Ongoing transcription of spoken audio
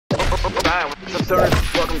Hi, what's up,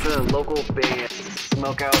 stoners? Welcome to the local band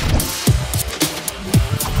Smokeout.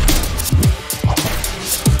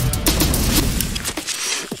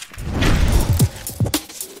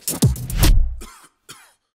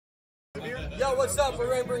 Yo, what's up?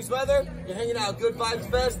 We're Rain Brings Weather. You're hanging out at Good Vibes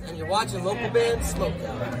Fest, and you're watching local band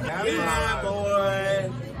Smokeout. Yeah, boy.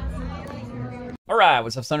 All right,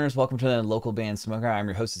 what's up, stoners? Welcome to the local band Smokeout. I'm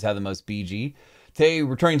your host, is How the Most BG. Today,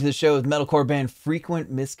 returning to the show with metalcore band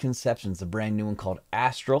Frequent Misconceptions, a brand new one called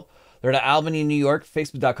Astral. They're at Albany, New York.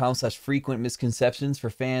 Facebook.com/Frequent Misconceptions for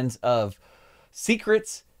fans of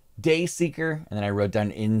Secrets, Dayseeker, and then I wrote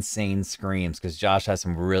down Insane Screams because Josh has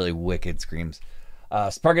some really wicked screams.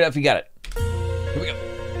 Spark it up if you got it. Here we go.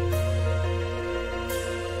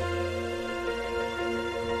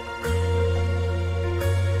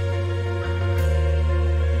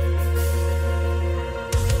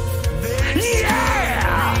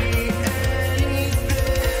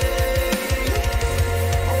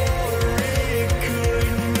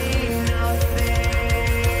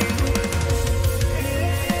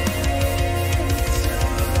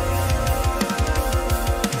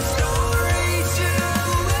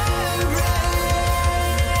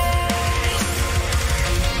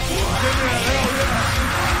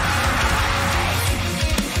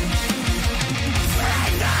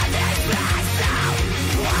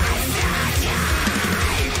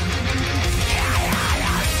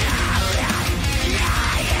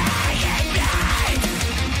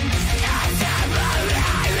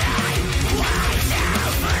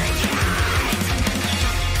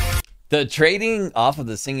 The trading off of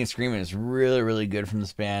the singing and screaming is really, really good from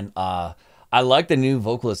this band. I like the new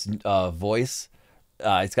vocalist voice.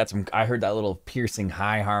 It's got some, I heard that little piercing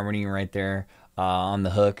high harmony right there on the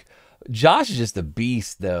hook. Josh is just a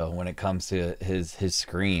beast, though, when it comes to his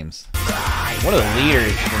screams. One of the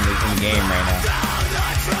leaders in the game right now.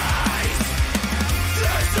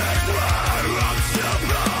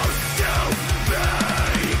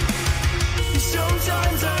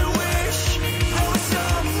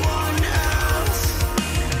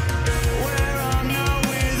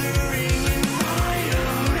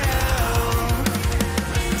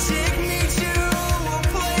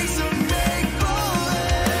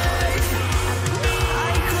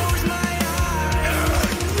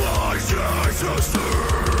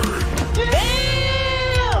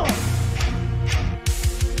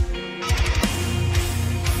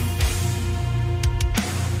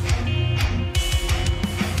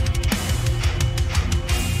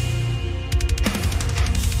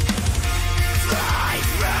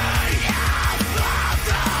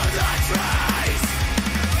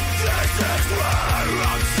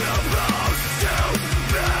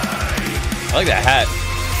 I like that hat.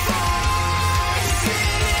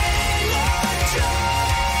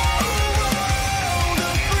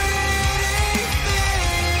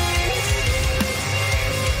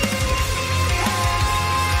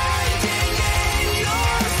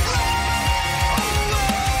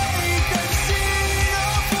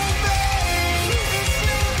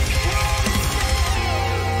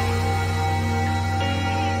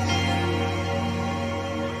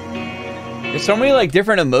 There's so many like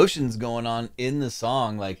different emotions going on in the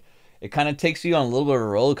song. Like it kind of takes you on a little bit of a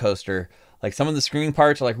roller coaster. Like some of the screaming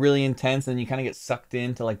parts are like really intense, and then you kind of get sucked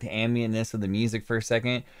into like the ambientness of the music for a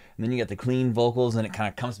second, and then you get the clean vocals, and it kind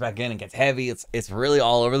of comes back in and gets heavy. It's really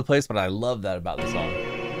all over the place, but I love that about the song.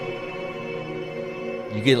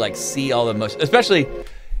 You can like see all the emotion, especially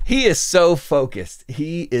he is so focused.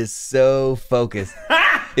 He is so focused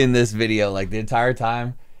in this video, like the entire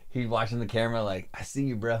time. He's watching the camera like, I see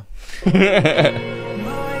you, bro.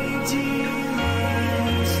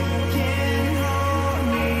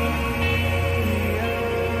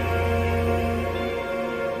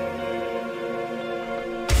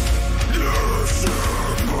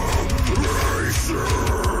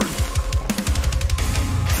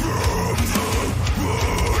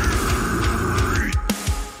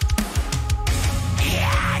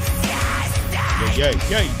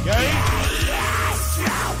 Yay.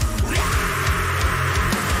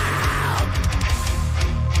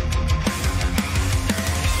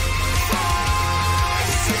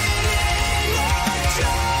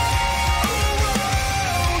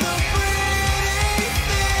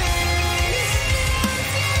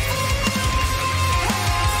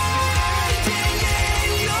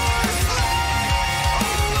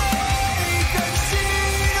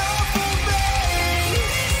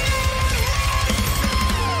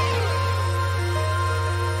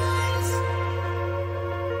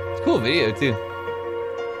 Cool video too.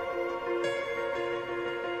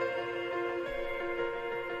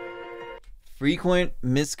 Frequent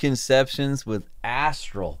Misconceptions with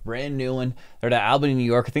Astral, brand new one. They're at Albany, New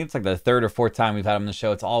York. I think it's like the third or fourth time we've had them on the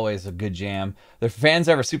show. It's always a good jam. Their fans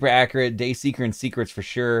are super accurate. Dayseeker and Secrets for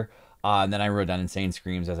sure. And then I wrote down Insane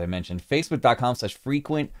Screams, as I mentioned.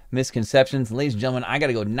 Facebook.com/frequent misconceptions. And ladies and gentlemen, I got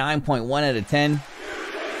to go 9.1 out of 10.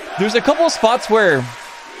 There's a couple of spots where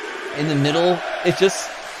in the middle, it's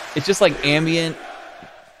just like ambient,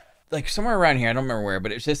 like somewhere around here. I don't remember where,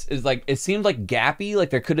 but it's like, it seemed like gappy. Like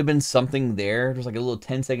there could have been something there. There's like a little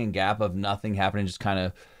 10-second gap of nothing happening. Just kind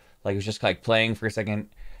of like, it was just like playing for a second. And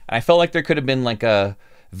I felt like there could have been like a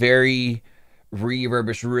very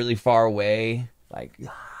reverbish, really far away, like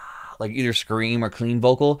either scream or clean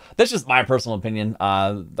vocal. That's just my personal opinion.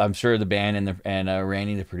 I'm sure the band and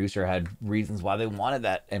Randy, the producer, had reasons why they wanted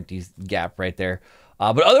that empty gap right there.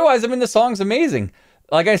 But otherwise, I mean, the song's amazing.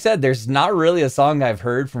 Like I said, there's not really a song I've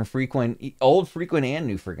heard from old Frequent and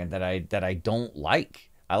new Frequent that I don't like.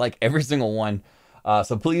 I like every single one.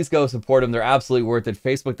 So please go support them. They're absolutely worth it.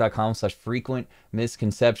 Facebook.com/frequent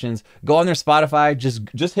misconceptions. Go on their Spotify.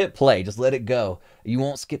 Just hit play. Just let it go. You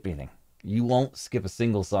won't skip anything. You won't skip a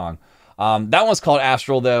single song. That one's called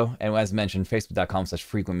Astral, though. And as mentioned,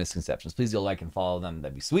 Facebook.com/frequent misconceptions. Please go like and follow them.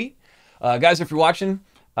 That'd be sweet. Guys, if you're watching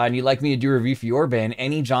and you'd like me to do a review for your band,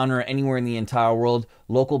 any genre, anywhere in the entire world,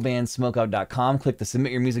 localbandsmokeout.com. Click the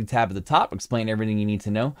Submit Your Music tab at the top. Explain everything you need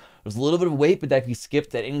to know. There's a little bit of wait, but that can be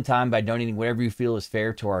skipped at any time by donating whatever you feel is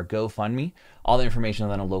fair to our GoFundMe. All the information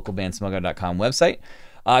is on the localbandsmokeout.com website.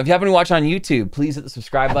 If you happen to watch on YouTube, please hit the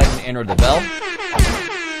subscribe button and or the bell.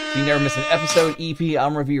 So you never miss an episode, EP,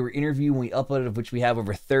 album review, or interview when we upload it, of which we have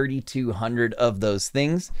over 3,200 of those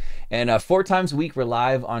things. And 4 times a week, we're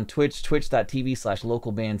live on Twitch,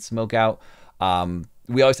 twitch.tv/localbandsmokeout.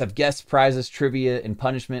 We always have guest prizes, trivia, and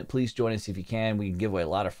punishment. Please join us if you can. We can give away a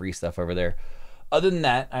lot of free stuff over there. Other than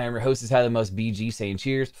that, I am your host, How the Most BG, saying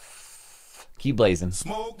cheers. Keep blazing.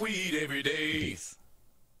 Smoke weed every day. Peace.